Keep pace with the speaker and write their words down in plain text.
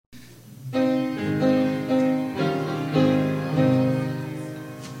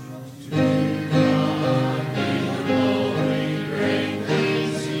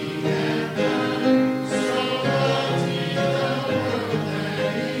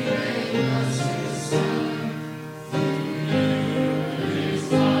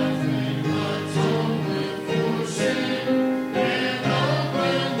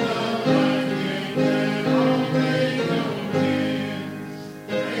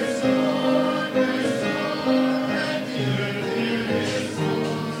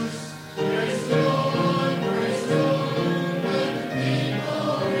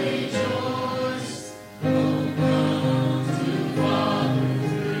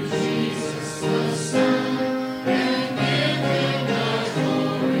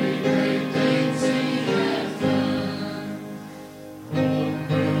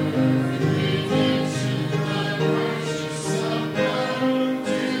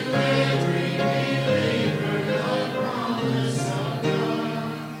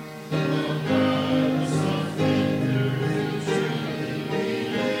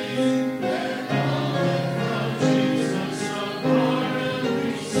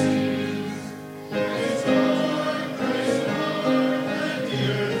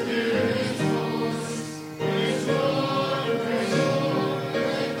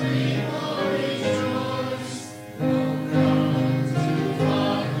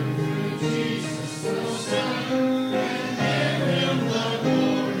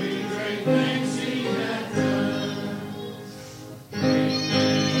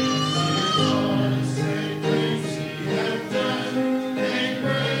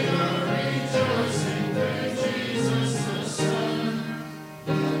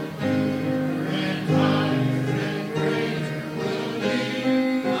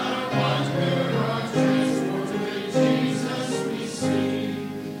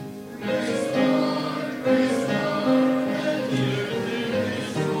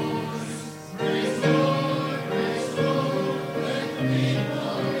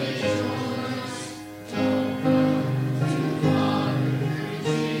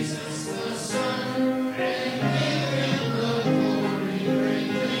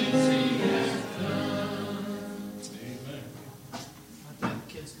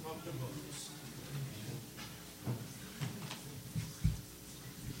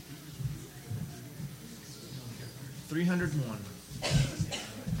301.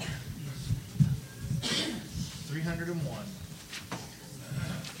 301.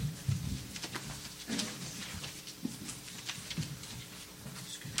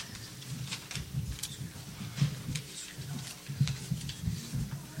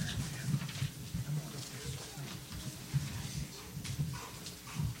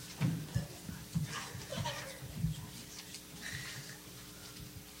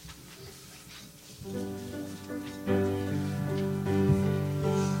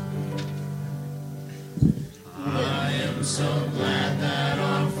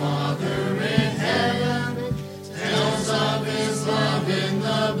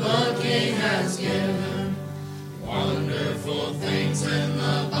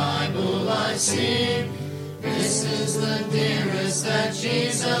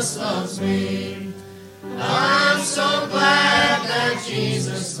 Jesus loves me. I'm so glad that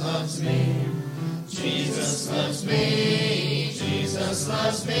Jesus loves me. Jesus loves me. Jesus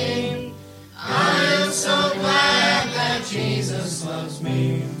loves me. I am so glad that Jesus loves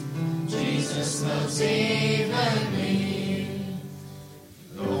me. Jesus loves even me.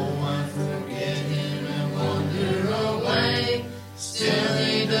 Though I forget him and wander away, still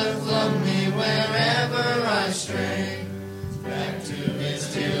he doth love me wherever I stray. Back to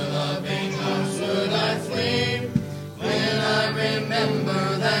his dear loving arms would I flee, when I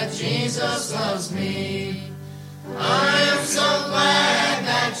remember that Jesus loves me. I am so glad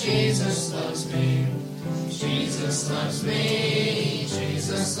that Jesus loves me. Jesus loves me.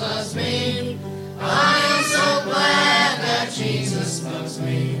 Jesus loves me. I am so glad that Jesus loves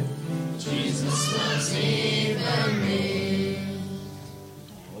me. Jesus loves even me.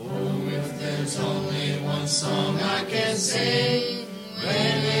 Oh, if there's only one song I can sing,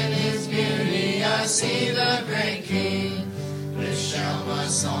 when in his beauty I see the great King, this shall my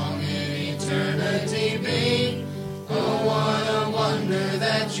song in eternity be. Oh, what a wonder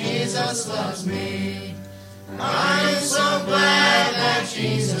that Jesus loves me. I am so glad that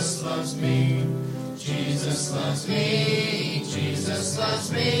Jesus loves me. Jesus loves me. Jesus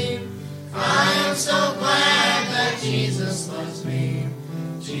loves me. I am so glad that Jesus loves me.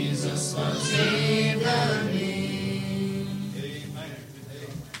 Jesus loves even me.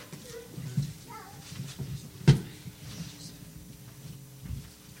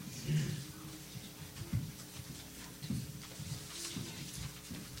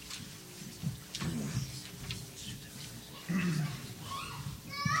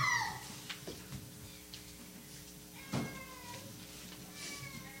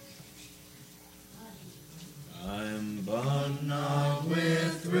 But not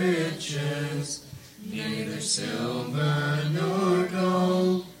with riches, neither silver nor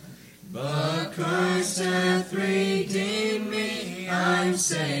gold, but Christ hath redeemed me, I'm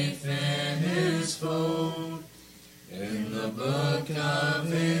safe in his fold. In the book of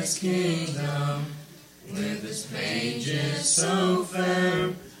his kingdom, with its pages so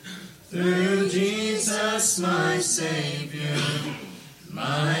fair, through Jesus my Savior,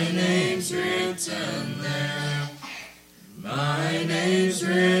 my name's written there. My name's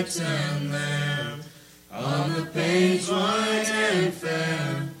written there, on the page white and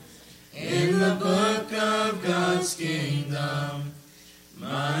fair, in the book of God's kingdom.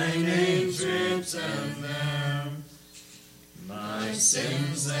 My name's written there. My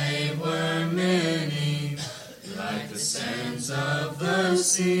sins, they were many, like the sands of the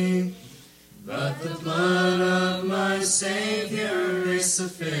sea, but the blood of my Savior is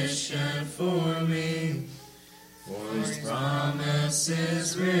sufficient for me. For his promise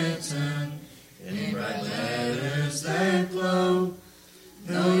is written in bright letters that glow.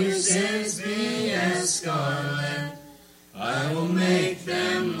 Though your sins be as scarlet, I will make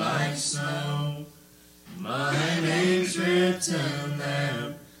them like snow. My name's written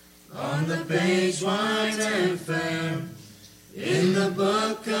there, on the page white and fair, in the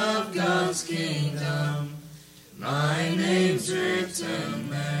book of God's kingdom. My name's written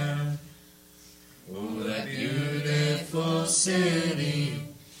there. Oh, that beautiful city,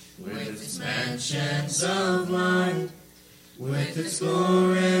 with its mansions of light, with its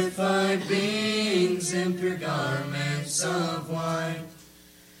glorified beings in pure garments of white,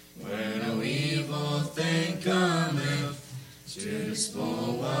 where no evil thing cometh to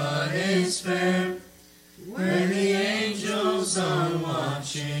despoil what is fair, where the angels are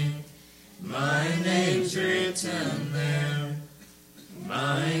watching. My name's written there.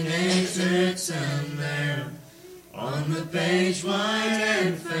 My name's written there, on the page white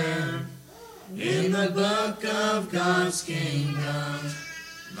and fair, in the book of God's kingdom.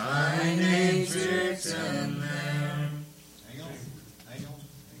 My name's written there. Hang on.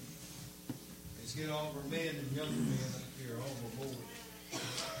 Let's get all of our men and younger men up here, all aboard.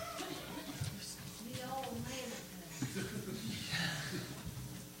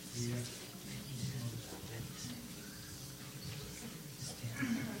 Yeah.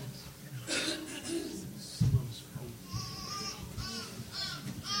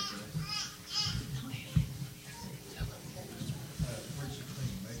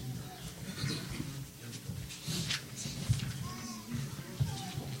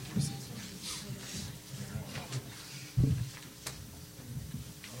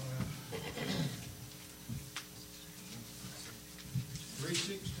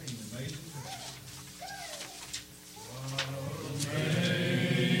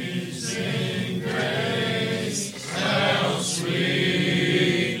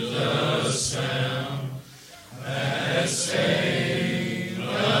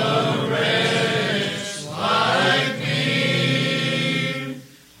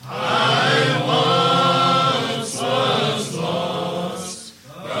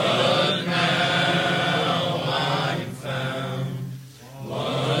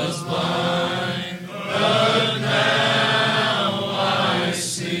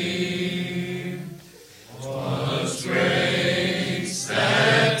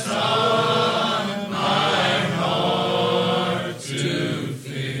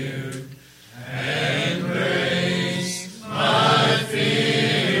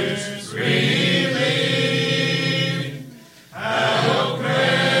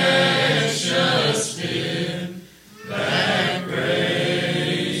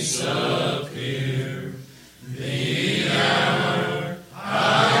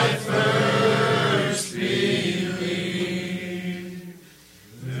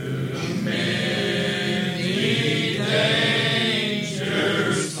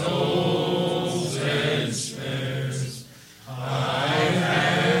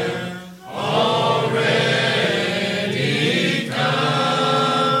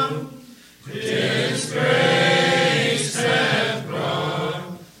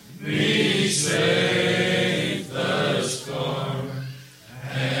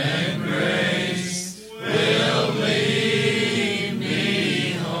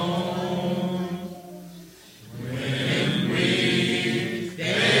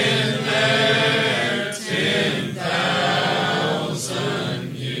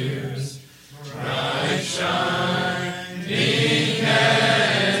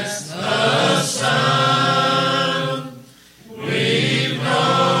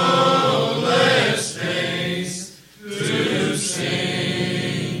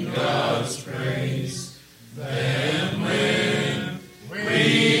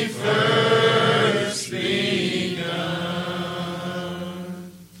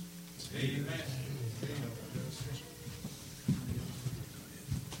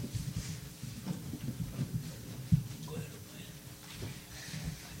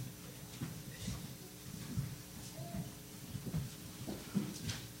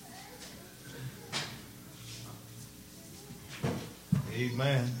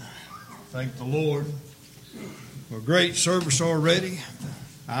 Amen. Thank the Lord for a great service already.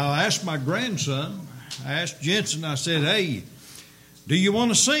 I asked my grandson, I asked Jensen, I said, hey, do you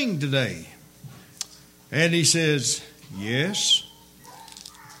want to sing today? And he says, yes.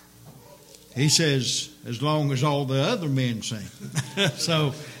 He says, as long as all the other men sing.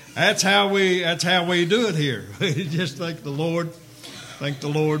 So that's how we do it here. We just thank the Lord. Thank the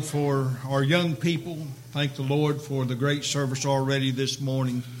Lord for our young people. Thank the Lord for the great service already this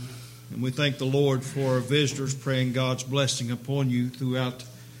morning. And we thank the Lord for our visitors, praying God's blessing upon you throughout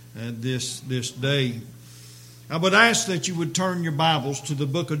this day. I would ask that you would turn your Bibles to the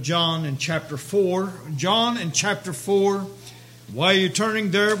book of John in chapter 4. John in chapter 4. While you're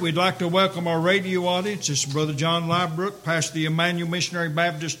turning there, we'd like to welcome our radio audience. This is Brother John Liebrook, pastor of the Emmanuel Missionary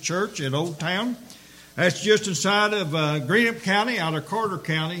Baptist Church at Old Town. That's just inside of Greenup County, out of Carter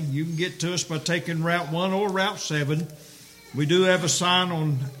County. You can get to us by taking Route 1 or Route 7. We do have a sign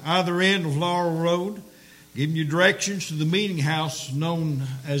on either end of Laurel Road giving you directions to the meeting house known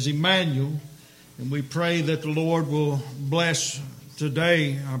as Emmanuel. And we pray that the Lord will bless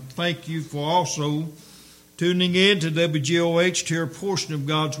today. I thank you for also tuning in to WGOH to hear a portion of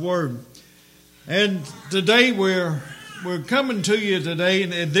God's Word. And today we're coming to you today,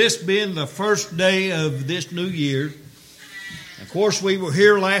 and this being the first day of this new year. Of course, we were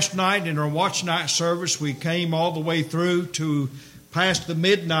here last night in our watch night service. We came all the way through to past the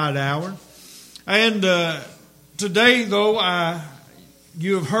midnight hour. And today, though,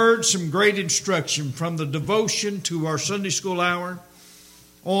 you have heard some great instruction from the devotion to our Sunday school hour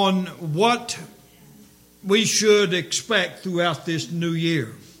on what we should expect throughout this new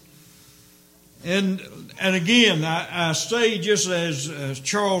year. And again, I say just as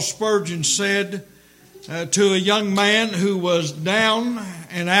Charles Spurgeon said to a young man who was down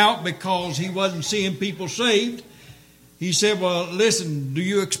and out because he wasn't seeing people saved. He said, well, listen, do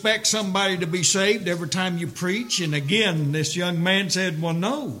you expect somebody to be saved every time you preach? And again, this young man said, well,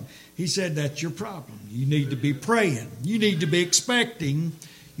 no. He said, that's your problem. You need to be praying. You need to be expecting.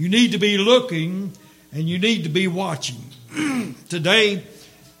 You need to be looking. And you need to be watching. Today,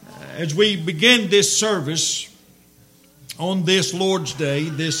 as we begin this service on this Lord's Day,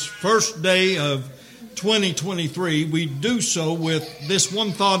 this first day of 2023, we do so with this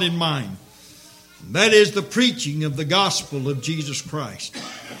one thought in mind. That is the preaching of the gospel of Jesus Christ.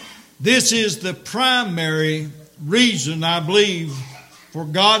 This is the primary reason, I believe, for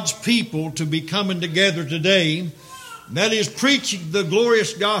God's people to be coming together today. That is preaching the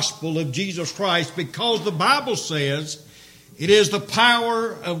glorious gospel of Jesus Christ, because the Bible says it is the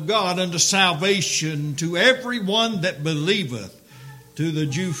power of God unto salvation to everyone that believeth, to the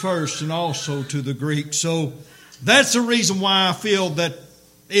Jew first and also to the Greek. So that's the reason why I feel that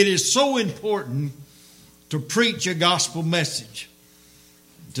it is so important to preach a gospel message.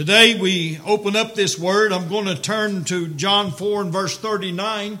 Today we open up this word. I'm going to turn to John 4 and verse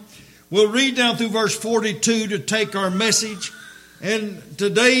 39. We'll read down through verse 42 to take our message. And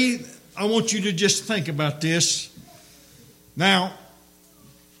today I want you to just think about this. Now,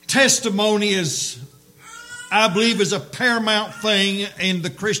 testimony is, I believe, is a paramount thing in the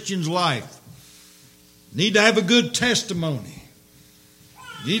Christian's life. You need to have a good testimony.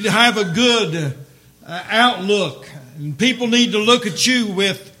 You need to have a good outlook. And people need to look at you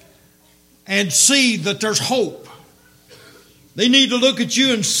and see that there's hope. They need to look at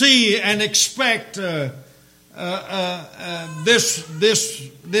you and see and expect this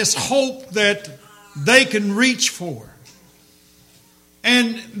hope that they can reach for.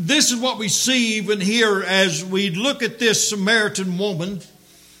 And this is what we see even here as we look at this Samaritan woman.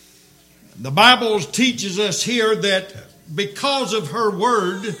 The Bible teaches us here that because of her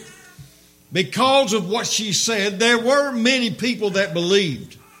word, because of what she said, there were many people that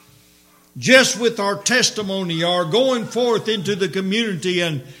believed. Just with our testimony, our going forth into the community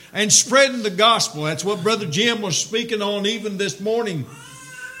and spreading the gospel. That's what Brother Jim was speaking on even this morning.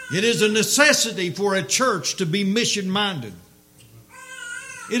 It is a necessity for a church to be mission-minded.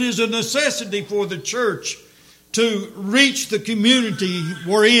 It is a necessity for the church to reach the community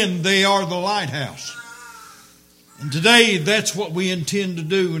wherein they are the lighthouse. And today, that's what we intend to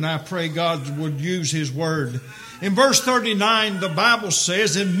do, and I pray God would use His word. In verse 39, the Bible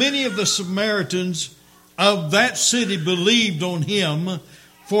says, and many of the Samaritans of that city believed on Him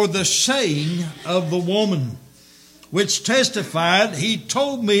for the saying of the woman, which testified, He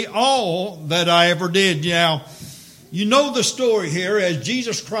told me all that I ever did. Now, you know the story here as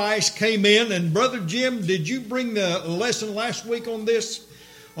Jesus Christ came in, and Brother Jim, did you bring the lesson last week on this?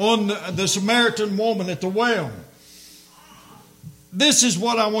 On the Samaritan woman at the well. This is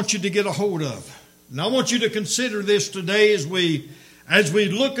what I want you to get a hold of. And I want you to consider this today as we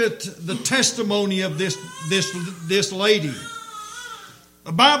look at the testimony of this lady.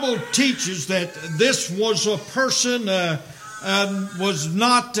 The Bible teaches that this was a person was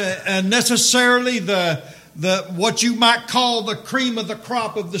not necessarily the what you might call the cream of the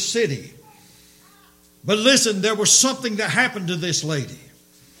crop of the city. But listen, there was something that happened to this lady.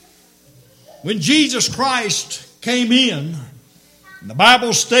 When Jesus Christ came in, the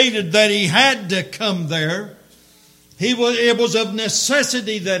Bible stated that He had to come there. It was of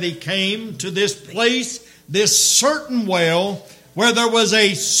necessity that He came to this place, this certain well, where there was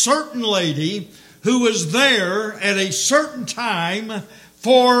a certain lady who was there at a certain time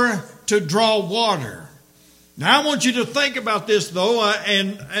to draw water. Now I want you to think about this though,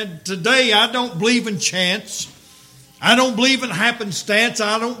 and today I don't believe in chance. I don't believe in happenstance.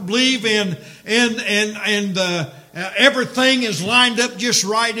 I don't believe in everything is lined up just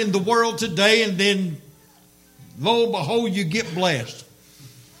right in the world today, and then, lo and behold, you get blessed.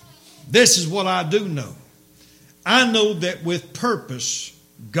 This is what I do know. I know that with purpose,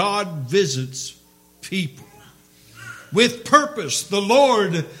 God visits people. With purpose, the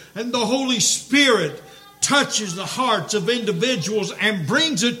Lord and the Holy Spirit touches the hearts of individuals and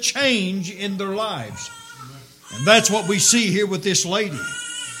brings a change in their lives. And that's what we see here with this lady.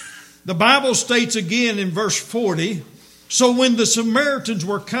 The Bible states again in verse 40, so when the Samaritans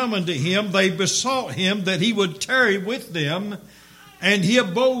were coming to Him, they besought Him that He would tarry with them, and He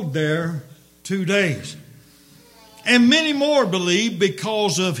abode there 2 days. And many more believed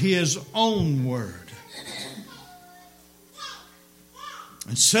because of His own word.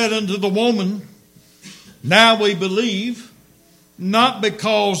 And said unto the woman, now we believe, not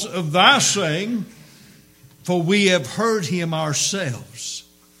because of thy saying, for we have heard him ourselves.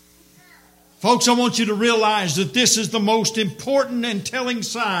 Folks, I want you to realize that this is the most important and telling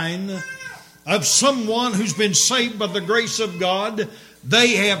sign of someone who's been saved by the grace of God.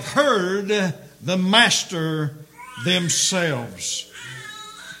 They have heard the Master themselves,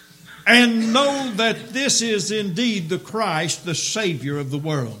 and know that this is indeed the Christ, the Savior of the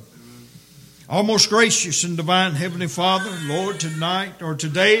world. Our most gracious and divine Heavenly Father, Lord, tonight or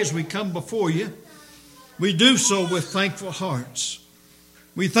today as we come before you, we do so with thankful hearts.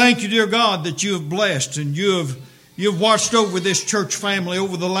 We thank you, dear God, that you have blessed and you've watched over this church family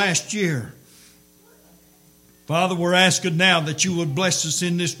over the last year. Father, we're asking now that you would bless us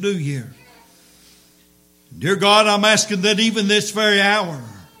in this new year. Dear God, I'm asking that even this very hour,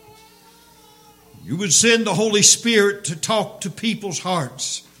 you would send the Holy Spirit to talk to people's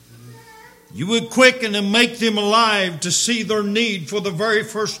hearts. You would quicken and make them alive to see their need for the very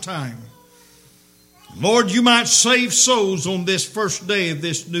first time. Lord, you might save souls on this first day of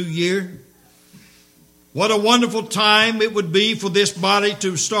this new year. What a wonderful time it would be for this body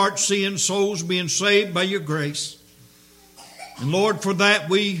to start seeing souls being saved by your grace. And Lord, for that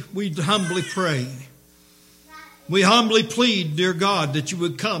we humbly pray. We humbly plead, dear God, that you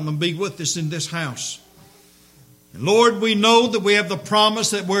would come and be with us in this house. And Lord, we know that we have the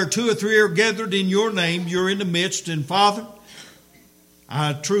promise that where 2 or 3 are gathered in your name, you're in the midst. And Father,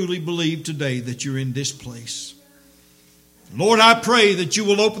 I truly believe today that you're in this place. Lord, I pray that you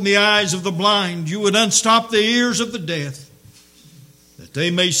will open the eyes of the blind. You would unstop the ears of the deaf, that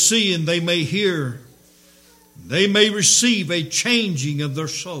they may see and they may hear. They may receive a changing of their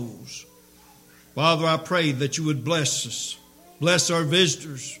souls. Father, I pray that you would bless us. Bless our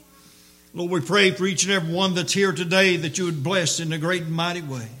visitors. Lord, we pray for each and every one that's here today that you would bless in a great and mighty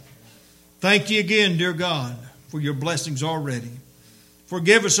way. Thank you again, dear God, for your blessings already.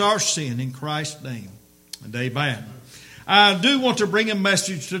 Forgive us our sin in Christ's name. And amen. I do want to bring a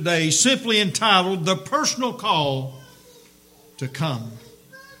message today simply entitled, The Personal Call to Come.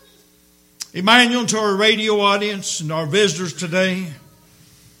 Emmanuel, to our radio audience and our visitors today,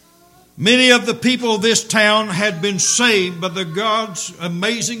 many of the people of this town had been saved by the God's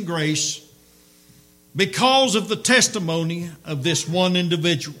amazing grace because of the testimony of this one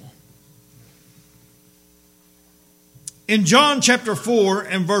individual. In John chapter 4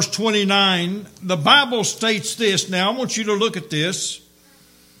 and verse 29, the Bible states this. Now, I want you to look at this.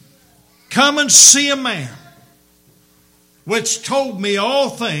 Come and see a man which told me all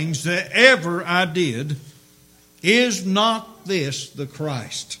things that ever I did. Is not this the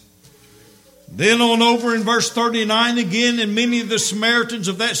Christ? Then on over in verse 39 again, and many of the Samaritans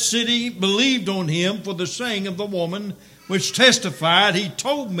of that city believed on him for the saying of the woman which testified, he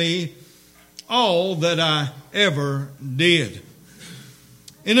told me all that I ever did.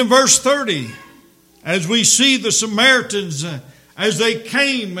 And in verse 30, as we see the Samaritans, as they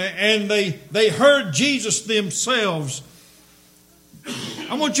came and they heard Jesus themselves,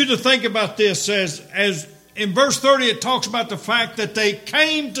 I want you to think about this as in verse 30 it talks about the fact that they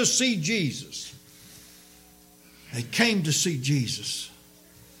came to see Jesus. They came to see Jesus.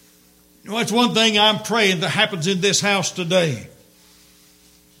 You know, that's one thing I'm praying that happens in this house today.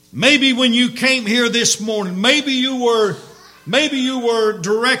 Maybe when you came here this morning, maybe you were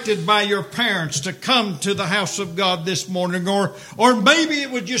directed by your parents to come to the house of God this morning, or maybe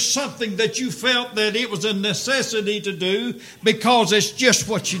it was just something that you felt that it was a necessity to do because it's just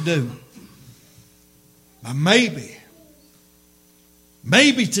what you do. But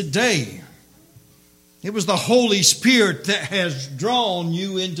maybe today it was the Holy Spirit that has drawn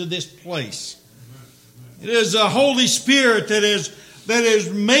you into this place. It is the Holy Spirit that has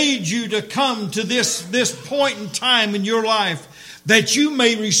made you to come to this point in time in your life that you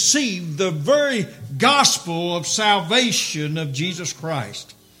may receive the very gospel of salvation of Jesus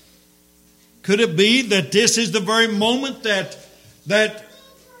Christ. Could it be that this is the very moment that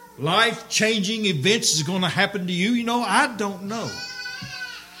life-changing events is going to happen to you? You know, I don't know.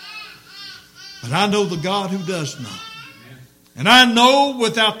 But I know the God who does know. And I know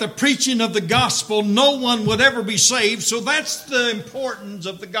without the preaching of the gospel, no one would ever be saved. So that's the importance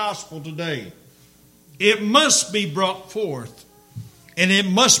of the gospel today. It must be brought forth and it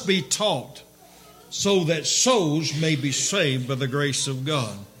must be taught so that souls may be saved by the grace of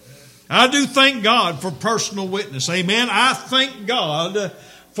God. I do thank God for personal witness. Amen. I thank God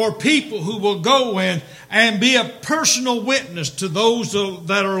for people who will go and be a personal witness to those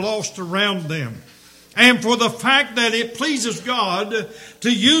that are lost around them. And for the fact that it pleases God to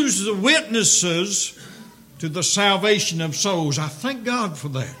use the witnesses to the salvation of souls. I thank God for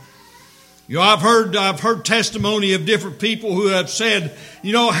that. I've heard testimony of different people who have said,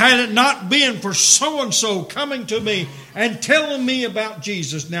 had it not been for so-and-so coming to me and telling me about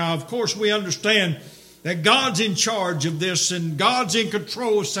Jesus. Now, of course, we understand that God's in charge of this, and God's in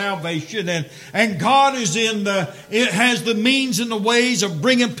control of salvation, and God is it has the means and the ways of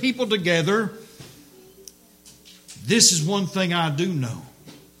bringing people together. This is one thing I do know,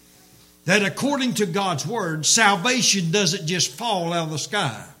 that according to God's Word, salvation doesn't just fall out of the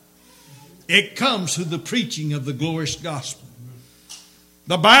sky. It comes through the preaching of the glorious gospel.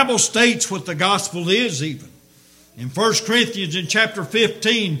 The Bible states what the gospel is even. In 1 Corinthians in chapter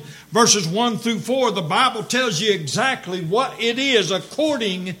 15, verses 1 through 4, the Bible tells you exactly what it is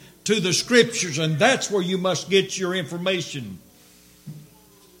according to the Scriptures. And that's where you must get your information.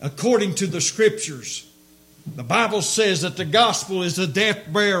 According to the Scriptures. The Bible says that the gospel is the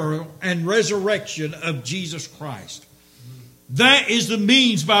death, burial, and resurrection of Jesus Christ. That is the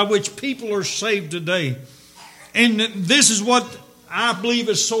means by which people are saved today. And this is what I believe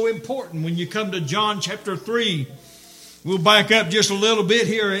is so important when you come to John chapter 3. We'll back up just a little bit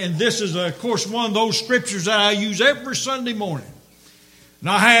here. And this is, of course, one of those scriptures that I use every Sunday morning. And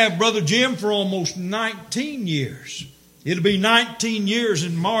I have Brother Jim for almost 19 years. It'll be 19 years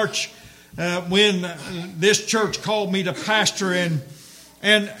in March when this church called me to pastor. And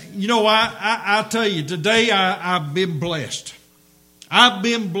I tell you, today I've been blessed. I've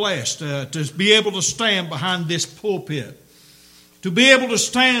been blessed to be able to stand behind this pulpit. To be able to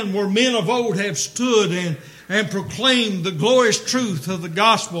stand where men of old have stood and proclaimed the glorious truth of the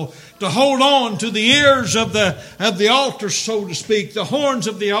gospel. To hold on to the ears of the altar, so to speak, the horns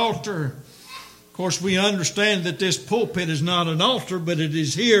of the altar. Of course, we understand that this pulpit is not an altar, but it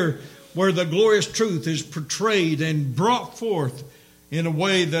is here where the glorious truth is portrayed and brought forth in a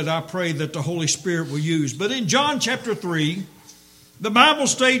way that I pray that the Holy Spirit will use. But in John chapter 3, the Bible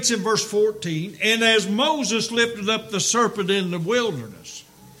states in verse 14, and as Moses lifted up the serpent in the wilderness,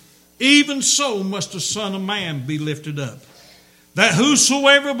 even so must the Son of Man be lifted up, that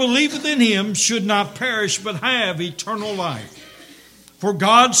whosoever believeth in him should not perish but have eternal life. For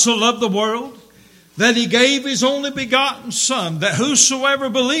God so loved the world that he gave his only begotten Son, that whosoever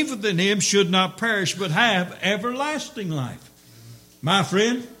believeth in him should not perish but have everlasting life. My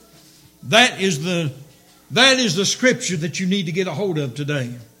friend, that is the scripture that you need to get a hold of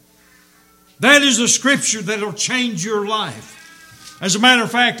today. That is the scripture that will change your life. As a matter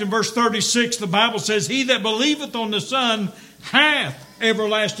of fact, in verse 36, the Bible says, he that believeth on the Son hath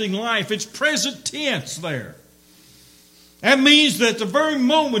everlasting life. It's present tense there. That means that the very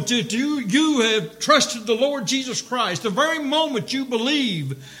moment that you have trusted the Lord Jesus Christ, the very moment you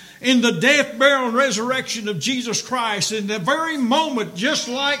believe in the death, burial, and resurrection of Jesus Christ, in the very moment, just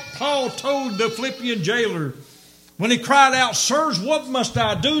like Paul told the Philippian jailer, when he cried out, sirs, what must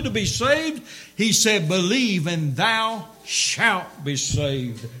I do to be saved? He said, believe and thou shalt be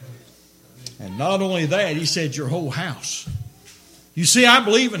saved. And not only that, he said, your whole house. You see, I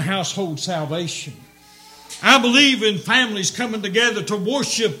believe in household salvation. I believe in families coming together to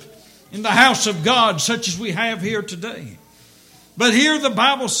worship in the house of God, such as we have here today. But here the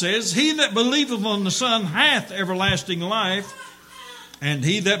Bible says, he that believeth on the Son hath everlasting life, and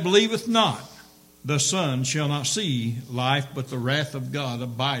he that believeth not the Son shall not see life, but the wrath of God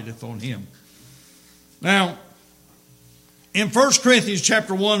abideth on him. Now, in 1 Corinthians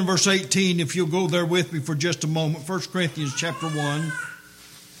chapter 1, verse 18, if you'll go there with me for just a moment, 1 Corinthians chapter 1,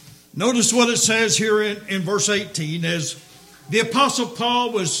 notice what it says here in verse 18, as the Apostle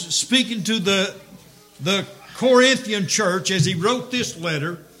Paul was speaking to the Corinthian church as he wrote this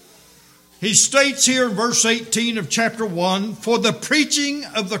letter. He states here in verse 18 of chapter 1, for the preaching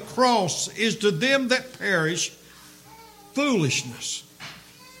of the cross is to them that perish foolishness.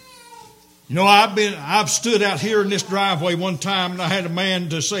 You know, I've stood out here in this driveway one time and I had a man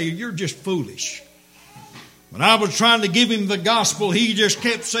to say, you're just foolish. When I was trying to give him the gospel, he just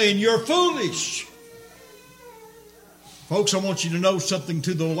kept saying, you're foolish. Folks, I want you to know something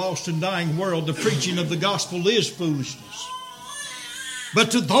to the lost and dying world. The preaching of the gospel is foolishness.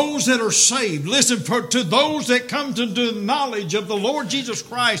 But to those that are saved, listen, to those that come to the knowledge of the Lord Jesus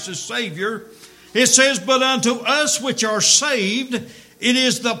Christ as Savior, it says, but unto us which are saved, it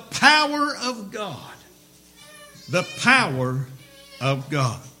is the power of God. The power of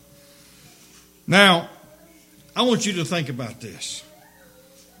God. Now, I want you to think about this.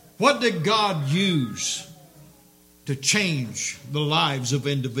 What did God use to change the lives of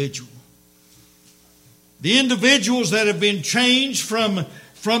individuals? The individuals that have been changed from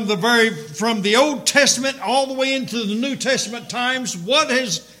the Old Testament all the way into the New Testament times, what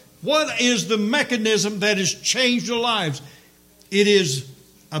is the mechanism that has changed their lives? It is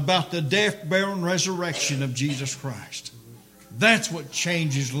about the death, burial, and resurrection of Jesus Christ. That's what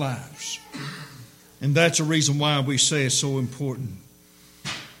changes lives. And that's the reason why we say it's so important.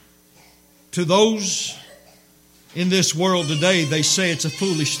 To those in this world today, they say it's a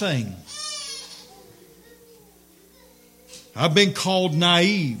foolish thing. I've been called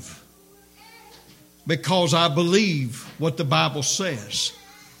naive because I believe what the Bible says.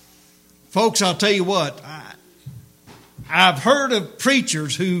 Folks, I'll tell you what, I've heard of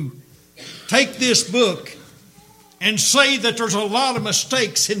preachers who take this book and say that there's a lot of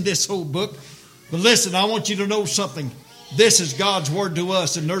mistakes in this whole book. But listen, I want you to know something. This is God's word to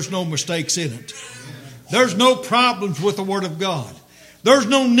us, and there's no mistakes in it. There's no problems with the word of God. There's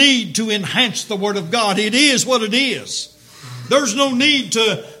no need to enhance the word of God. It is what it is. There's no need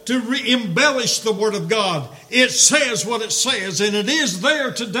to embellish the word of God. It says what it says, and it is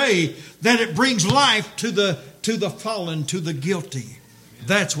there today that it brings life to the fallen, to the guilty.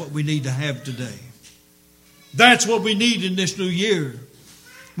 That's what we need to have today. That's what we need in this new year.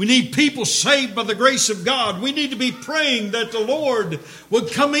 We need people saved by the grace of God. We need to be praying that the Lord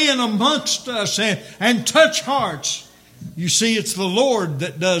would come in amongst us and touch hearts. You see, it's the Lord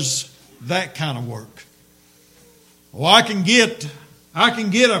that does that kind of work. Well, I can get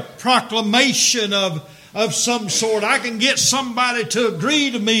a proclamation of some sort. I can get somebody to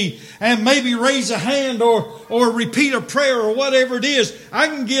agree to me and maybe raise a hand or repeat a prayer or whatever it is. I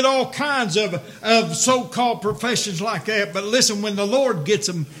can get all kinds of so-called professions like that. But listen, when the Lord gets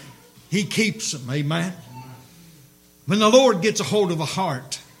them, He keeps them. Amen. When the Lord gets a hold of a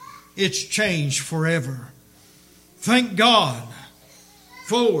heart, it's changed forever. Thank God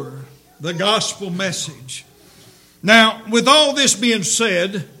for the gospel message. Now, with all this being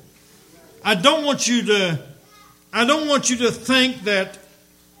said, I don't want you to think that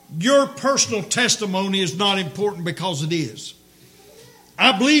your personal testimony is not important, because it is.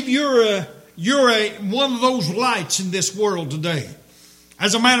 I believe you're one of those lights in this world today.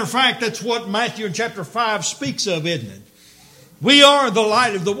 As a matter of fact, that's what Matthew chapter 5 speaks of, isn't it? We are the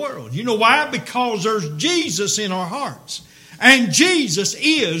light of the world. You know why? Because there's Jesus in our hearts. And Jesus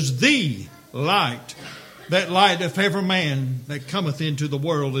is the light that lighteth every man that cometh into the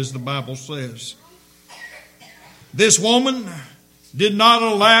world, as the Bible says. This woman did not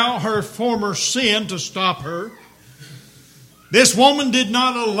allow her former sin to stop her. This woman did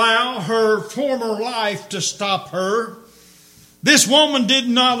not allow her former life to stop her. This woman did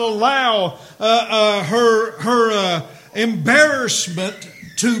not allow her embarrassment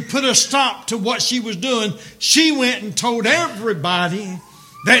to put a stop to what she was doing. She went and told everybody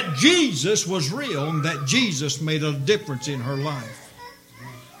that Jesus was real and that Jesus made a difference in her life.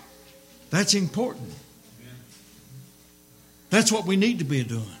 That's important. That's what we need to be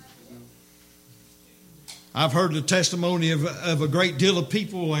doing. I've heard the testimony of a great deal of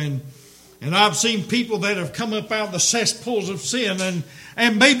people, and I've seen people that have come up out of the cesspools of sin,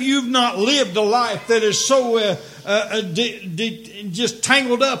 and maybe you've not lived a life that is so just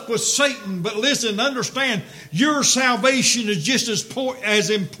tangled up with Satan. But listen, understand, your salvation is just as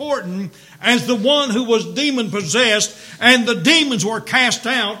important as the one who was demon-possessed, and the demons were cast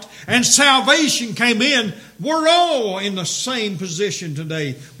out, and salvation came in. We're all in the same position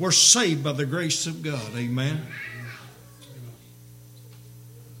today. We're saved by the grace of God. Amen.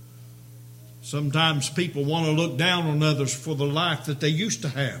 Sometimes people want to look down on others for the life that they used to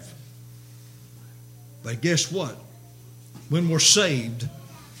have. But guess what? When we're saved,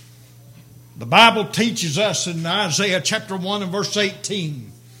 the Bible teaches us in Isaiah chapter 1 and verse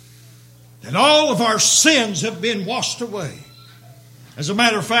 18 that all of our sins have been washed away. As a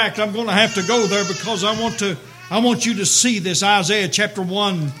matter of fact, I'm going to have to go there because I want you to see this. Isaiah chapter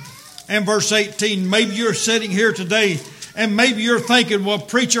 1 and verse 18. Maybe you're sitting here today and maybe you're thinking, well,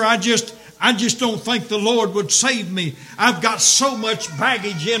 preacher, I just don't think the Lord would save me. I've got so much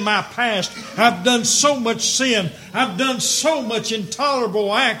baggage in my past. I've done so much sin. I've done so much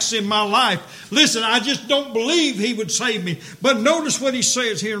intolerable acts in my life. Listen, I just don't believe He would save me. But notice what He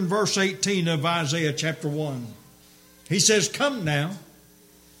says here in verse 18 of Isaiah chapter 1. He says, "Come now,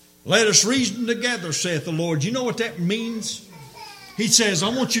 let us reason together, saith the Lord." You know what that means? He says, I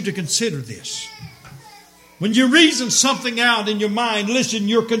want you to consider this. When you reason something out in your mind, listen,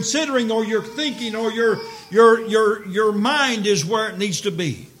 you're considering or you're thinking or your mind is where it needs to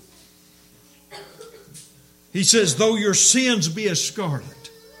be. He says, though your sins be as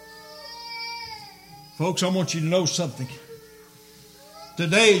scarlet. Folks, I want you to know something.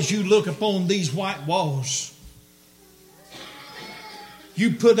 Today, as you look upon these white walls,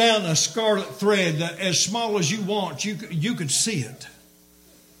 you put down a scarlet thread that as small as you want, you could see it.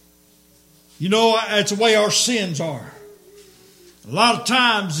 You know, that's the way our sins are. A lot of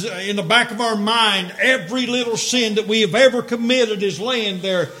times in the back of our mind, every little sin that we have ever committed is laying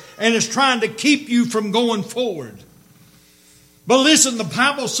there and is trying to keep you from going forward. But listen, the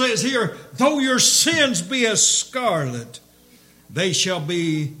Bible says here, though your sins be as scarlet, they shall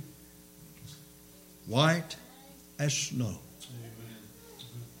be white as snow.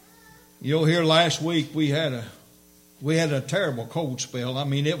 You know, here last week we had a terrible cold spell. I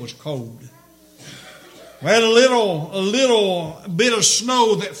mean, it was cold. We had a little bit of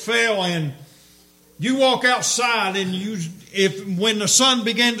snow that fell, and you walk outside, and when the sun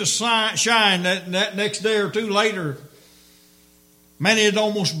began to shine that next day or two later, man, it'd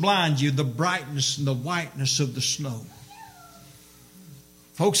almost blind you, the brightness and the whiteness of the snow.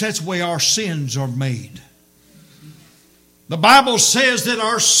 Folks, that's the way our sins are made. The Bible says that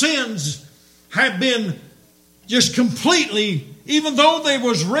our sins have been just completely, even though they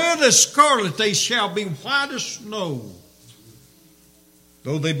was red as scarlet, they shall be white as snow.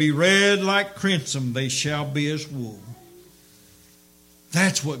 Though they be red like crimson, they shall be as wool.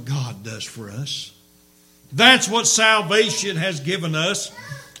 That's what God does for us. That's what salvation has given us.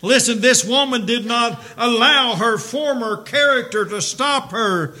 Listen, this woman did not allow her former character to stop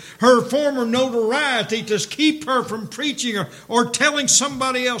her former notoriety to keep her from preaching or telling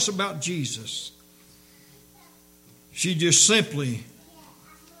somebody else about Jesus. She just simply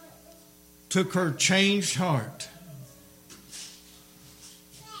took her changed heart.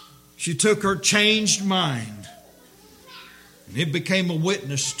 She took her changed mind, and it became a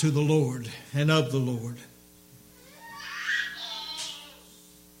witness to the Lord and of the Lord.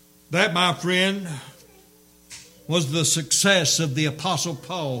 That, my friend, was the success of the Apostle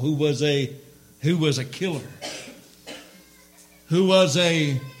Paul, who was a killer, who was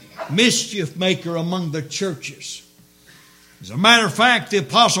a mischief maker among the churches. As a matter of fact, the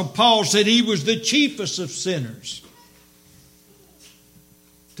Apostle Paul said he was the chiefest of sinners.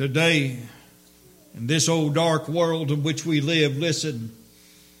 Today, in this old dark world in which we live, listen,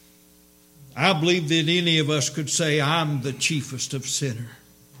 I believe that any of us could say, I'm the chiefest of sinners.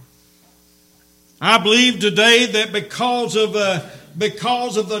 I believe today that because of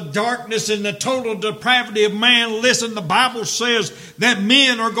the darkness and the total depravity of man, listen, the Bible says that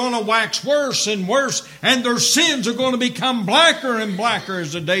men are going to wax worse and worse, and their sins are going to become blacker and blacker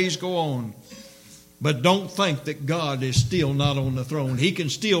as the days go on. But don't think that God is still not on the throne. He can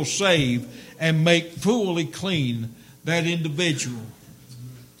still save and make fully clean that individual.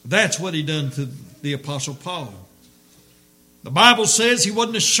 That's what he done to the Apostle Paul. The Bible says he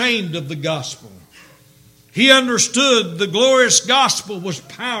wasn't ashamed of the gospel. He understood the glorious gospel was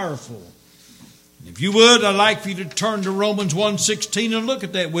powerful. If you would, I'd like for you to turn to Romans 1:16 and look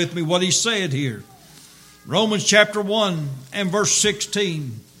at that with me, what he said here. Romans chapter 1 and verse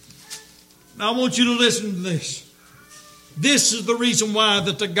 16. Now I want you to listen to this. This is the reason why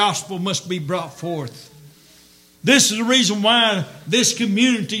that the gospel must be brought forth. This is the reason why this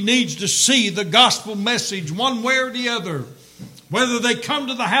community needs to see the gospel message one way or the other. Whether they come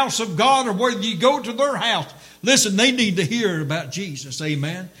to the house of God or whether you go to their house, listen, they need to hear about Jesus.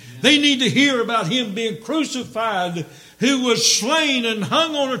 Amen. They need to hear about Him being crucified, who was slain and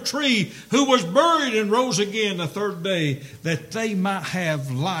hung on a tree, who was buried and rose again the third day, that they might have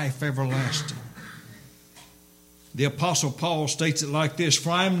life everlasting. The Apostle Paul states it like this: for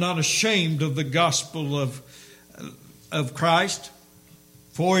I am not ashamed of the gospel of Christ,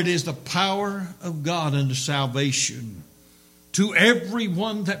 for it is the power of God unto salvation to every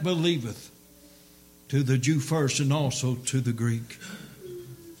one that believeth, to the Jew first and also to the Greek.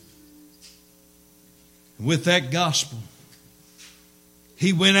 With that gospel,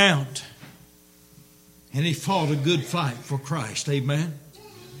 he went out and he fought a good fight for Christ. Amen.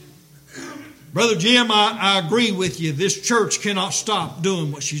 Brother Jim, I agree with you. This church cannot stop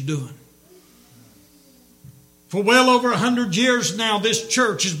doing what she's doing. For well over 100 years now, this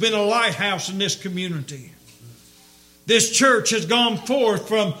church has been a lighthouse in this community. This church has gone forth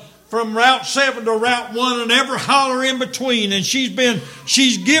from Route 7 to Route 1 and every holler in between. And she's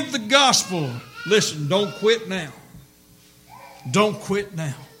give the gospel. Listen, don't quit now. Don't quit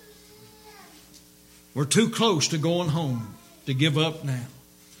now. We're too close to going home to give up now.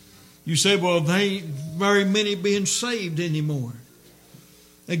 You say, well, there ain't very many being saved anymore.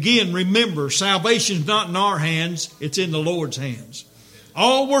 Again, remember, salvation's not in our hands, it's in the Lord's hands.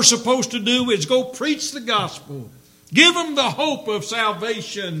 All we're supposed to do is go preach the gospel. Give them the hope of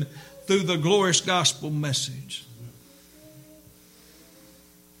salvation through the glorious gospel message.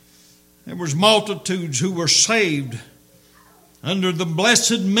 There was multitudes who were saved under the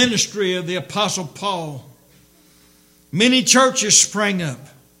blessed ministry of the Apostle Paul. Many churches sprang up.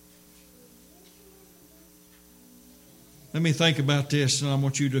 Let me think about this, and I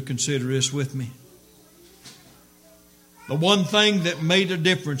want you to consider this with me. The one thing that made a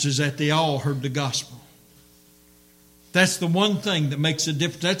difference is that they all heard the gospel. That's the one thing that makes a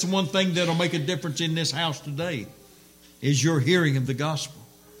difference. That's the one thing that'll make a difference in this house today, is your hearing of the gospel.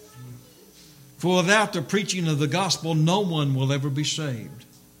 For without the preaching of the gospel, no one will ever be saved.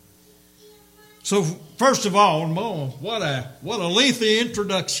 So first of all, what a lengthy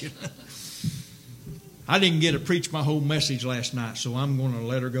introduction. I didn't get to preach my whole message last night, so I'm going to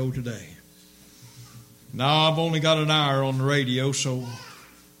let her go today. Now, I've only got an hour on the radio, so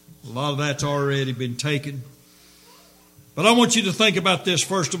a lot of that's already been taken. But I want you to think about this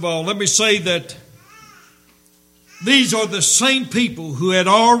first of all. Let me say that these are the same people who had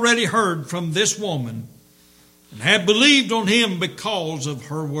already heard from this woman and had believed on him because of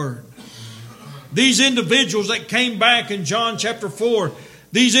her word. These individuals that came back in John chapter 4,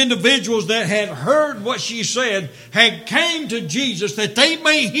 these individuals that had heard what she said, had came to Jesus that they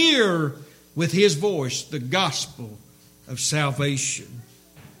may hear with his voice the gospel of salvation.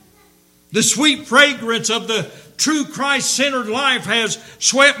 The sweet fragrance of the true Christ-centered life has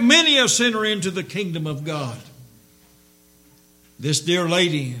swept many a sinner into the kingdom of God. This dear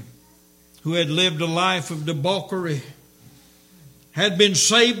lady who had lived a life of debauchery had been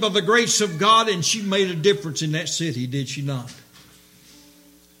saved by the grace of God, and she made a difference in that city, did she not?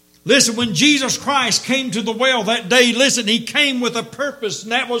 Listen, when Jesus Christ came to the well that day, listen, he came with a purpose,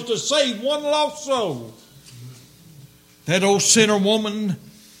 and that was to save one lost soul. That old sinner woman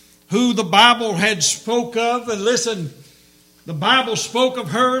who the Bible had spoke of, and listen, the Bible spoke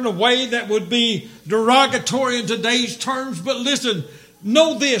of her in a way that would be derogatory in today's terms, but listen,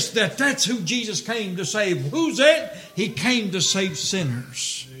 know this, that that's who Jesus came to save. Who's that? He came to save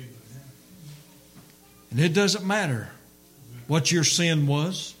sinners. And it doesn't matter what your sin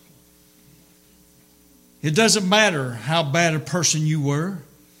was. It doesn't matter how bad a person you were.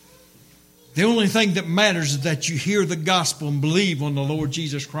 The only thing that matters is that you hear the gospel and believe on the Lord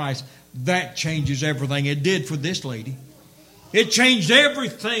Jesus Christ. That changes everything. It did for this lady. It changed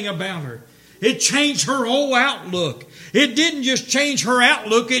everything about her. It changed her whole outlook. It didn't just change her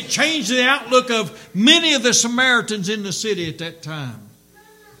outlook. It changed the outlook of many of the Samaritans in the city at that time.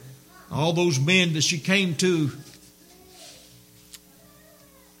 All those men that she came to.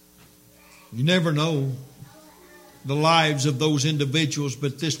 You never know the lives of those individuals,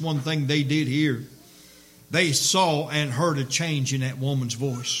 but this one thing they did hear. They saw and heard a change in that woman's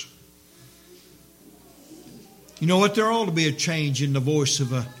voice. You know what? There ought to be a change in the voice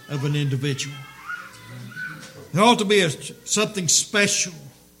of an individual. There ought to be something special.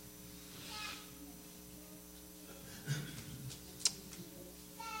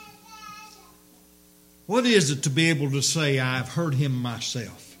 What is it to be able to say, I've heard him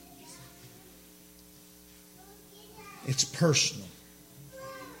myself? It's personal.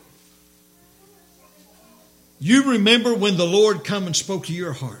 You remember when the Lord come and spoke to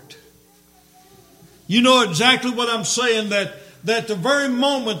your heart. You know exactly what I'm saying, that the very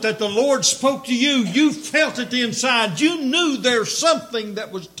moment that the Lord spoke to you, you felt it inside. You knew there's something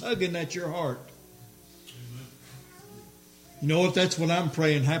that was tugging at your heart. You know what? That's what I'm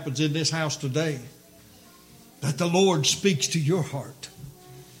praying happens in this house today. That the Lord speaks to your heart.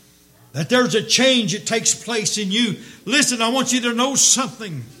 That there's a change that takes place in you. Listen, I want you to know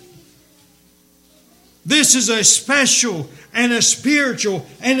something. This is a special and a spiritual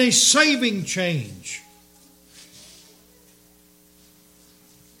and a saving change.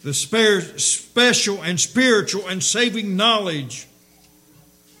 The special and spiritual and saving knowledge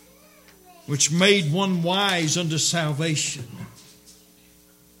which made one wise unto salvation.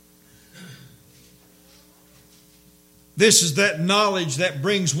 This is that knowledge that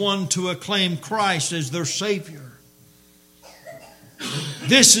brings one to acclaim Christ as their Savior.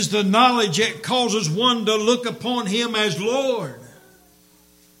 This is the knowledge that causes one to look upon Him as Lord.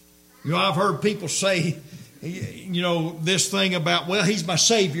 You know, I've heard people say, you know, this thing about, well, He's my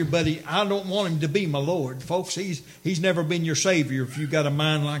Savior, but I don't want Him to be my Lord. Folks, He's never been your Savior if you've got a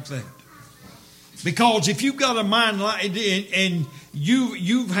mind like that. Because if you've got a mind like, and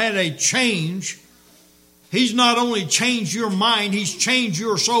you've had a change, He's not only changed your mind, He's changed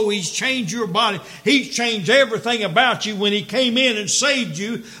your soul, He's changed your body, He's changed everything about you when He came in and saved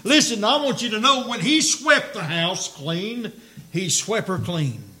you. Listen, I want you to know when He swept the house clean, He swept her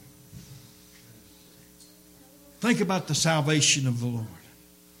clean. Think about the salvation of the Lord.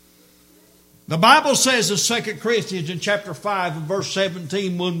 The Bible says in 2 Corinthians in chapter 5 and verse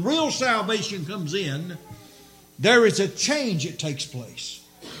 17, when real salvation comes in, there is a change that takes place.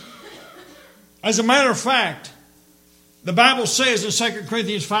 As a matter of fact, the Bible says in 2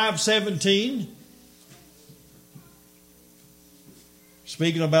 Corinthians 5:17,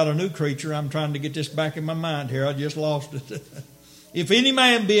 Speaking about a new creature, I'm trying to get this back in my mind here. I just lost it. If any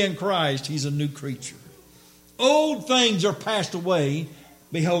man be in Christ, he's a new creature. Old things are passed away.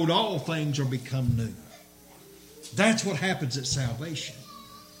 Behold, all things are become new. That's what happens at salvation.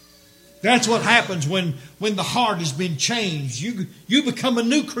 That's what happens when the heart has been changed. You become a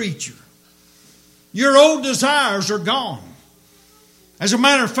new creature. Your old desires are gone. As a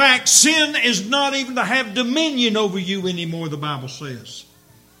matter of fact, sin is not even to have dominion over you anymore, the Bible says.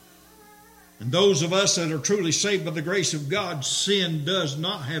 And those of us that are truly saved by the grace of God, sin does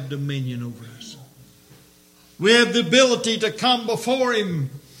not have dominion over us. We have the ability to come before Him.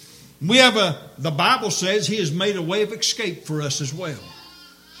 The Bible says He has made a way of escape for us as well.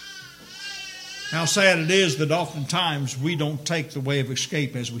 How sad it is that oftentimes we don't take the way of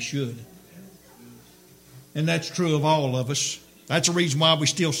escape as we should. And that's true of all of us. That's the reason why we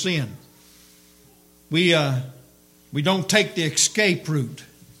still sin. We don't take the escape route.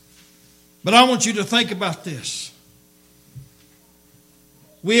 But I want you to think about this.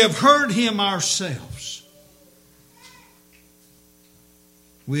 We have heard Him ourselves.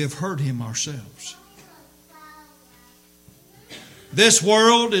 We have heard Him ourselves. This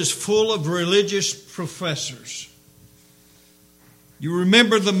world is full of religious professors. You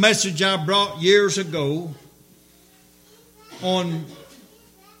remember the message I brought years ago on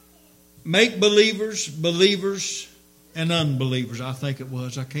make-believers, believers, and unbelievers, I think it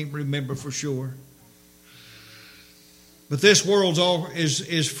was. I can't remember for sure. But this world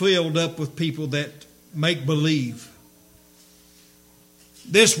is filled up with people that make believe.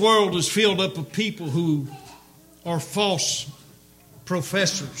 This world is filled up with people who are false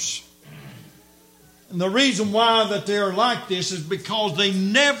professors. And the reason why that they are like this is because they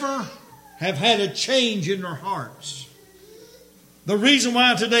never have had a change in their hearts. The reason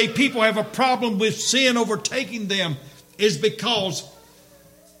why today people have a problem with sin overtaking them is because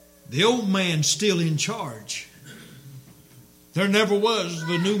the old man's still in charge. There never was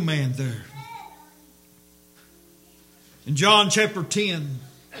the new man there. In John chapter 10,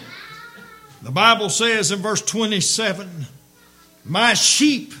 the Bible says in verse 27, my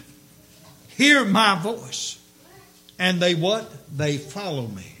sheep hear my voice, and they what? They follow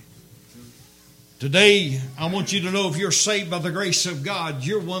me. Today, I want you to know if you're saved by the grace of God,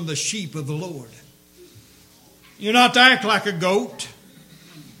 you're one of the sheep of the Lord. You're not to act like a goat.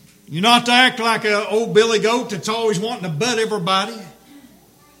 You're not to act like an old billy goat that's always wanting to butt everybody.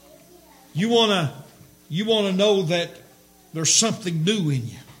 You want to know that there's something new in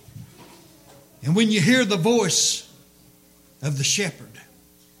you. And when you hear the voice of the shepherd,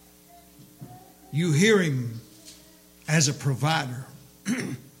 you hear Him as a provider,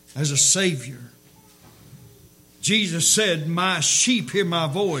 as a Savior. Jesus said, my sheep hear my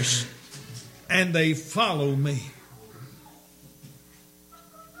voice, and they follow me.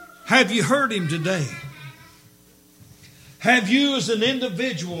 Have you heard Him today? Have you as an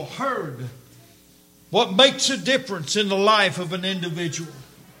individual heard what makes a difference in the life of an individual?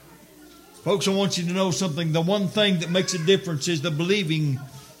 Folks, I want you to know something. The one thing that makes a difference is the believing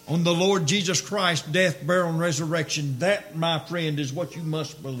on the Lord Jesus Christ, death, burial, and resurrection. That, my friend, is what you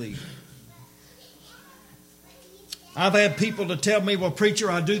must believe. I've had people to tell me, well, preacher,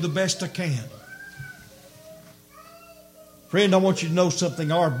 I do the best I can. Friend, I want you to know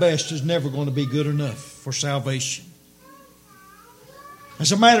something. Our best is never going to be good enough for salvation.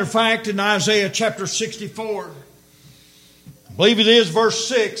 As a matter of fact, in Isaiah chapter 64, I believe it is verse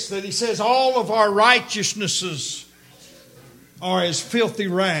 6, that he says, all of our righteousnesses are as filthy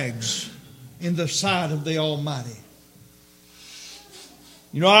rags in the sight of the Almighty.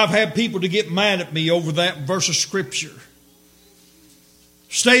 You know, I've had people to get mad at me over that verse of Scripture,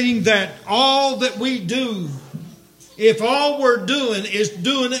 stating that all that we do, if all we're doing is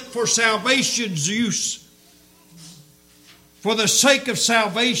doing it for salvation's use, for the sake of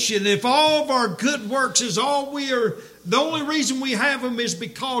salvation, if all of our good works is all we are, the only reason we have them is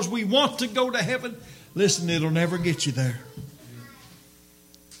because we want to go to heaven, listen, it'll never get you there.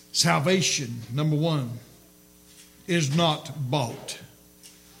 Salvation, number one, is not bought.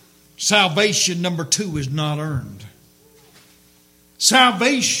 Salvation, number two, is not earned.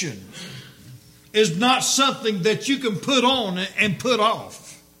 Salvation is not something that you can put on and put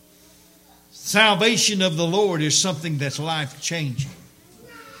off. Salvation of the Lord is something that's life-changing.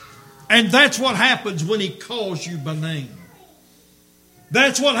 And that's what happens when He calls you by name.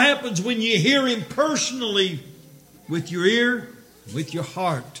 That's what happens when you hear Him personally with your ear, with your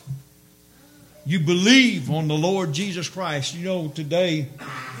heart. You believe on the Lord Jesus Christ. You know, today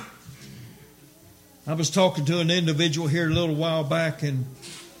I was talking to an individual here a little while back, and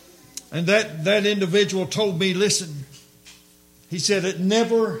that individual told me, listen, He said, it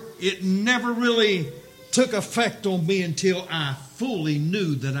never really took effect on me until I fully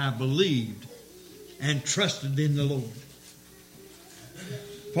knew that I believed and trusted in the Lord.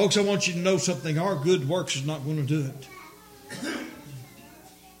 Folks, I want you to know something. Our good works is not going to do it.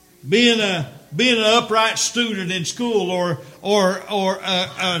 Being an upright student in school or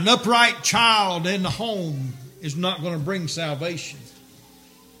an upright child in the home is not going to bring salvation.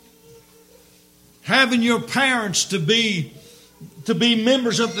 Having your parents to be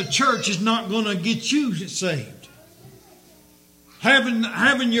members of the church is not going to get you saved.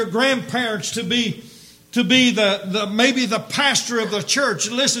 Having your grandparents to be maybe the pastor of the church,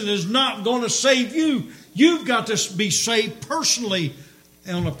 listen, is not going to save you. You've got to be saved personally.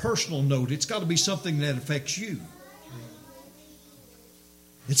 On a personal note, it's got to be something that affects you.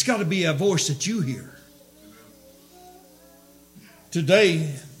 It's got to be a voice that you hear.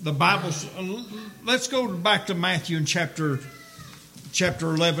 Today, the Bible's... Let's go back to Matthew in chapter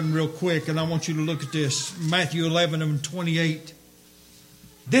 11 real quick, and I want you to look at this. Matthew 11 and 28.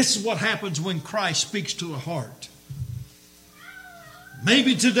 This is what happens when Christ speaks to a heart.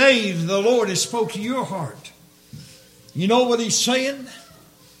 Maybe today the Lord has spoke to your heart. You know what He's saying?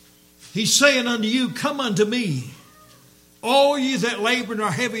 He's saying unto you, come unto me, all you that labor and are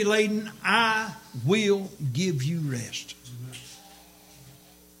heavy laden, I will give you rest.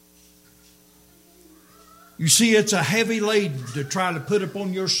 You see, it's a heavy laden to try to put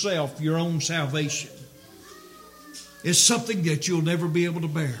upon yourself your own salvation. It's something that you'll never be able to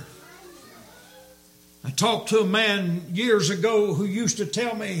bear. I talked to a man years ago who used to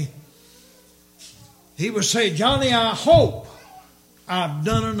tell me, he would say, Johnny, I hope I've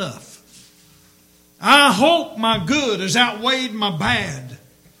done enough. I hope my good has outweighed my bad.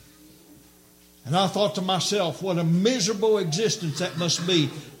 And I thought to myself, what a miserable existence that must be,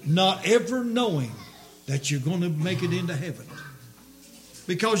 not ever knowing that you're going to make it into heaven.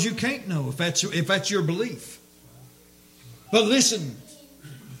 Because you can't know if that's your belief. But listen,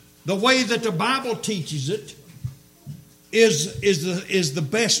 the way that the Bible teaches it is the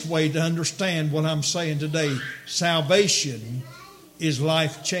best way to understand what I'm saying today. Salvation is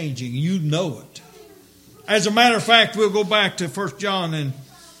life-changing. You know it. As a matter of fact, we'll go back to 1 John and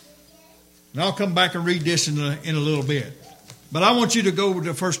I'll come back and read this in a little bit. But I want you to go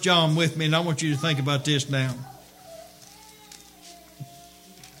to 1 John with me, and I want you to think about this now.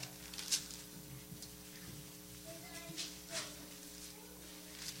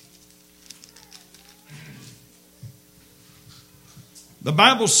 The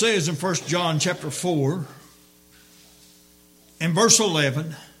Bible says in 1 John chapter 4 and verse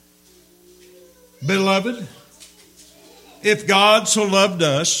 11, Beloved, if God so loved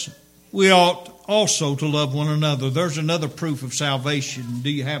us, we ought also to love one another. There's another proof of salvation.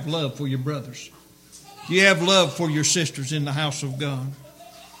 Do you have love for your brothers? Do you have love for your sisters in the house of God?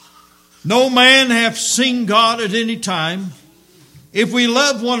 No man hath seen God at any time. If we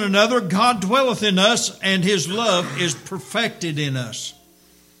love one another, God dwelleth in us, and His love is perfected in us.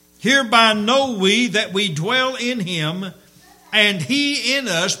 Hereby know we that we dwell in Him, and He in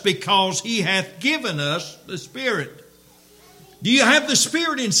us, because He hath given us the Spirit. Do you have the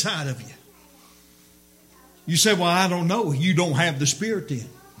Spirit inside of you? You say, well, I don't know. You don't have the Spirit then.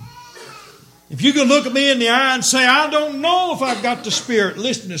 If you can look at me in the eye and say, I don't know if I've got the Spirit.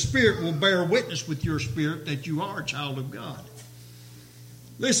 Listen, the Spirit will bear witness with your spirit that you are a child of God.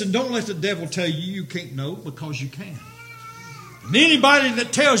 Listen, don't let the devil tell you you can't know, because you can. And anybody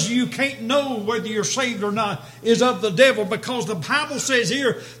that tells you you can't know whether you're saved or not is of the devil, because the Bible says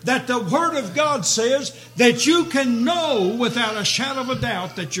here that the Word of God says that you can know without a shadow of a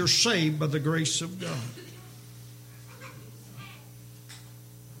doubt that you're saved by the grace of God.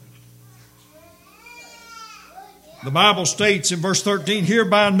 The Bible states in verse 13,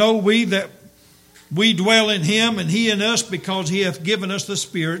 Hereby know we that we dwell in Him, and He in us, because He hath given us the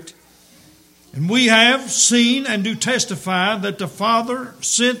Spirit. And we have seen and do testify that the Father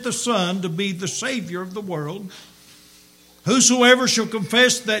sent the Son to be the Savior of the world. Whosoever shall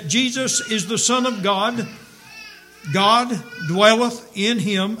confess that Jesus is the Son of God, God dwelleth in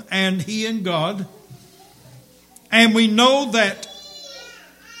Him, and He in God. And we know that,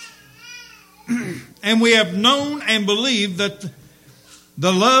 and we have known and believed that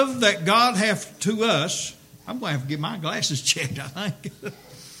the love that God hath to us. I'm going to have to get my glasses checked, I think.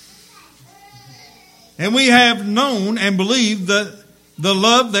 And we have known and believed that the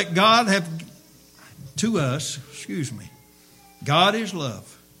love that God hath to us, God is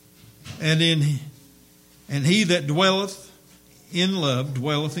love. And he that dwelleth in love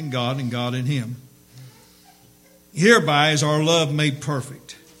dwelleth in God, and God in him. Hereby is our love made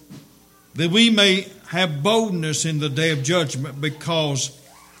perfect, that we may have boldness in the day of judgment, because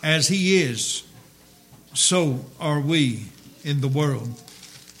as He is, so are we in the world.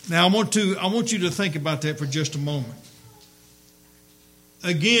 Now I want you to think about that for just a moment.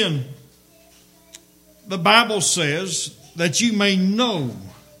 Again, the Bible says that you may know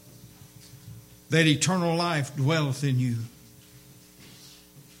that eternal life dwelleth in you.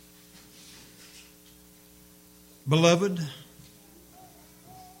 Beloved,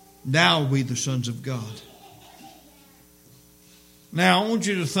 now we the sons of God. Now I want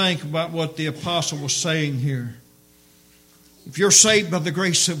you to think about what the apostle was saying here. If you're saved by the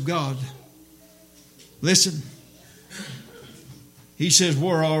grace of God, listen, he says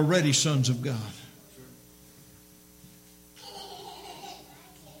we're already sons of God.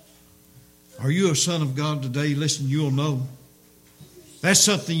 Are you a son of God today? Listen, you'll know. That's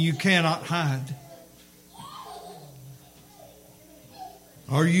something you cannot hide.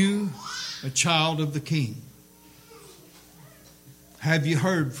 Are you a child of the King? Have you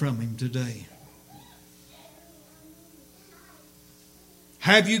heard from Him today?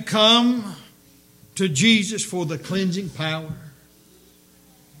 Have you come to Jesus for the cleansing power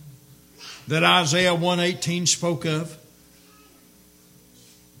that Isaiah 1:18 spoke of?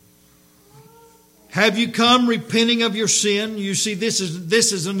 Have you come repenting of your sin? You see, this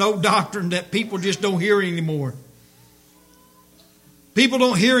is an old doctrine that people just don't hear anymore. People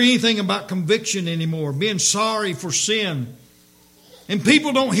don't hear anything about conviction anymore, being sorry for sin. And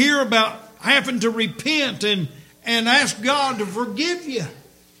people don't hear about having to repent and ask God to forgive you.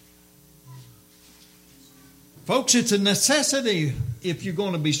 Folks, it's a necessity if you're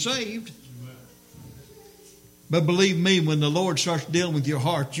going to be saved. But believe me, when the Lord starts dealing with your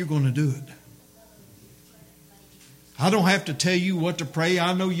heart, you're going to do it. I don't have to tell you what to pray.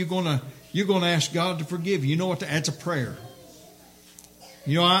 I know you're going to ask God to forgive you. You know what? That's a prayer.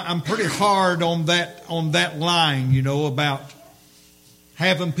 You know, I'm pretty hard on that line, you know, about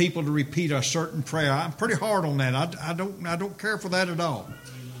having people to repeat a certain prayer. I'm pretty hard on that. I don't care for that at all.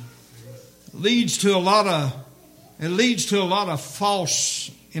 It leads to a lot of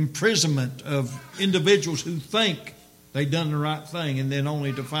false imprisonment of individuals who think they've done the right thing and then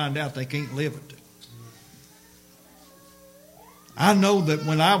only to find out they can't live it. I know that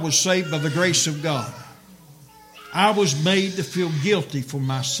when I was saved by the grace of God, I was made to feel guilty for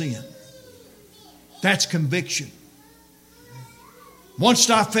my sin. That's conviction. Once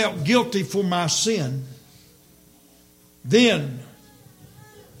I felt guilty for my sin, then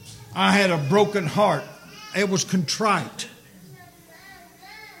I had a broken heart. It was contrite.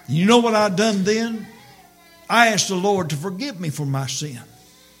 You know what I done then? I asked the Lord to forgive me for my sin.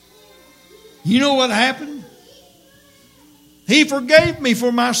 You know what happened? He forgave me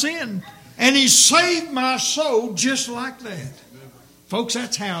for my sin. And He saved my soul just like that. Folks,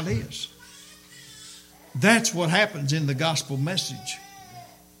 that's how it is. That's what happens in the gospel message.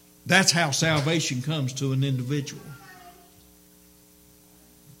 That's how salvation comes to an individual.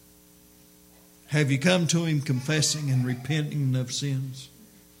 Have you come to Him confessing and repenting of sins?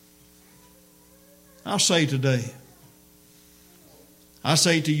 I'll say today, I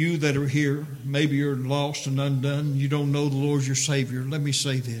say to you that are here, maybe you're lost and undone, you don't know the Lord as your Savior. Let me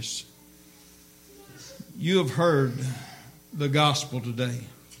say this. You have heard the gospel today.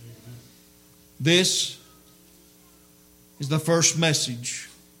 This is the first message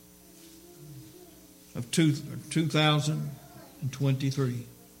of 2023.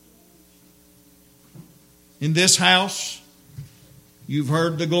 In this house, you've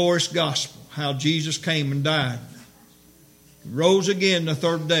heard the glorious gospel, how Jesus came and died, rose again the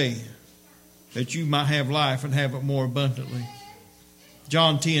third day, that you might have life and have it more abundantly.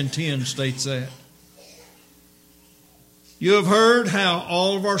 John 10:10 states that. You have heard how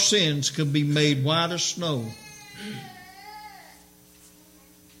all of our sins can be made white as snow.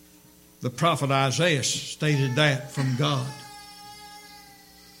 The prophet Isaiah stated that from God.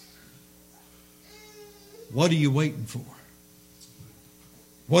 What are you waiting for?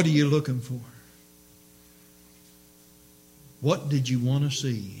 What are you looking for? What did you want to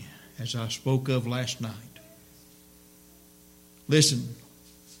see, as I spoke of last night? Listen,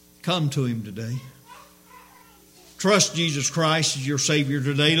 come to Him today. Trust Jesus Christ as your Savior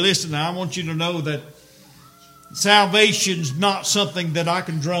today. Listen, I want you to know that salvation's not something that I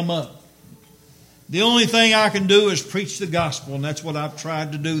can drum up. The only thing I can do is preach the gospel, and that's what I've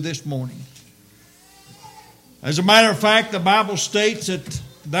tried to do this morning. As a matter of fact, the Bible states that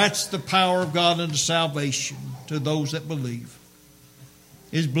that's the power of God unto salvation to those that believe,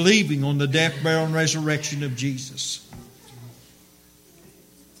 is believing on the death, burial, and resurrection of Jesus.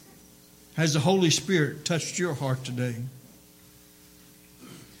 Has the Holy Spirit touched your heart today?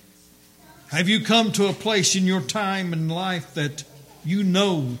 Have you come to a place in your time in life that you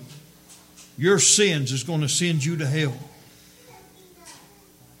know your sins is going to send you to hell?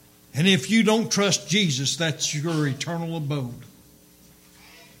 And if you don't trust Jesus, that's your eternal abode.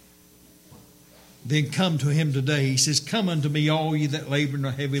 Then come to Him today. He says, come unto me, all ye that labor and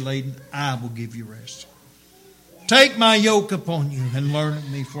are heavy laden, I will give you rest. Take my yoke upon you and learn of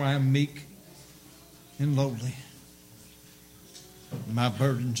me, for I am meek and lowly. My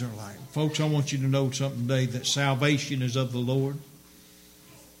burdens are light. Folks, I want you to know something today, that salvation is of the Lord.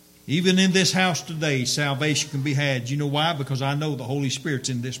 Even in this house today, salvation can be had. You know why? Because I know the Holy Spirit's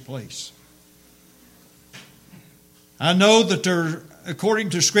in this place. I know that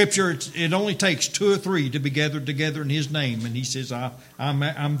according to Scripture, it only takes 2 or 3 to be gathered together in His name. And He says,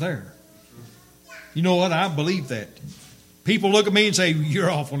 I'm there. You know what? I believe that. People look at me and say, you're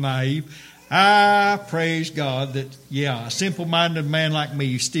awful naive. I praise God that, a simple-minded man like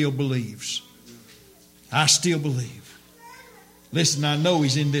me still believes. I still believe. Listen, I know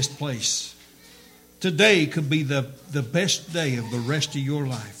He's in this place. Today could be the best day of the rest of your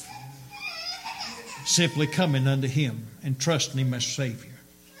life. Simply coming unto Him and trusting Him as Savior.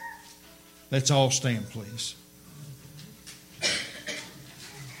 Let's all stand, please.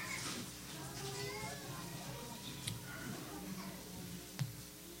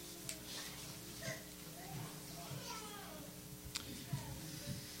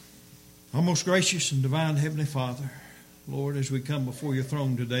 Our most gracious and divine Heavenly Father, Lord, as we come before your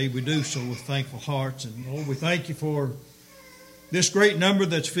throne today, we do so with thankful hearts. And Lord, we thank you for this great number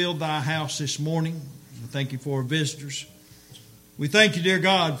that's filled thy house this morning. We thank you for our visitors. We thank you, dear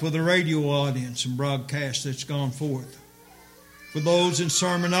God, for the radio audience and broadcast that's gone forth. For those in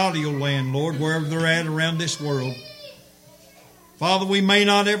sermon audio land, Lord, wherever they're at around this world. Father, we may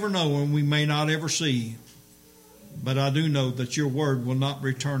not ever know and we may not ever see, but I do know that your word will not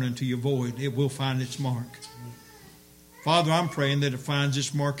return unto you void. It will find its mark. Father, I'm praying that it finds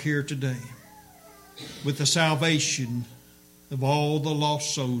its mark here today with the salvation of all the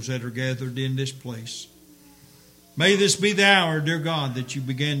lost souls that are gathered in this place. May this be the hour, dear God, that you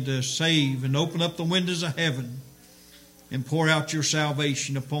begin to save and open up the windows of heaven and pour out your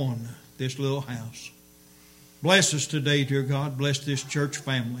salvation upon this little house. Bless us today, dear God. Bless this church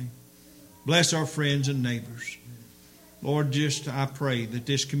family. Bless our friends and neighbors. Lord, I pray that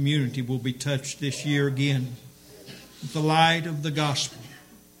this community will be touched this year again with the light of the gospel.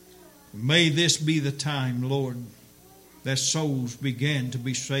 May this be the time, Lord, that souls begin to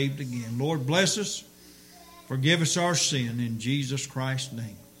be saved again. Lord, bless us. Forgive us our sin in Jesus Christ's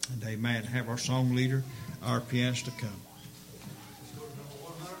name. And amen. Have our song leader, our pianist, to come.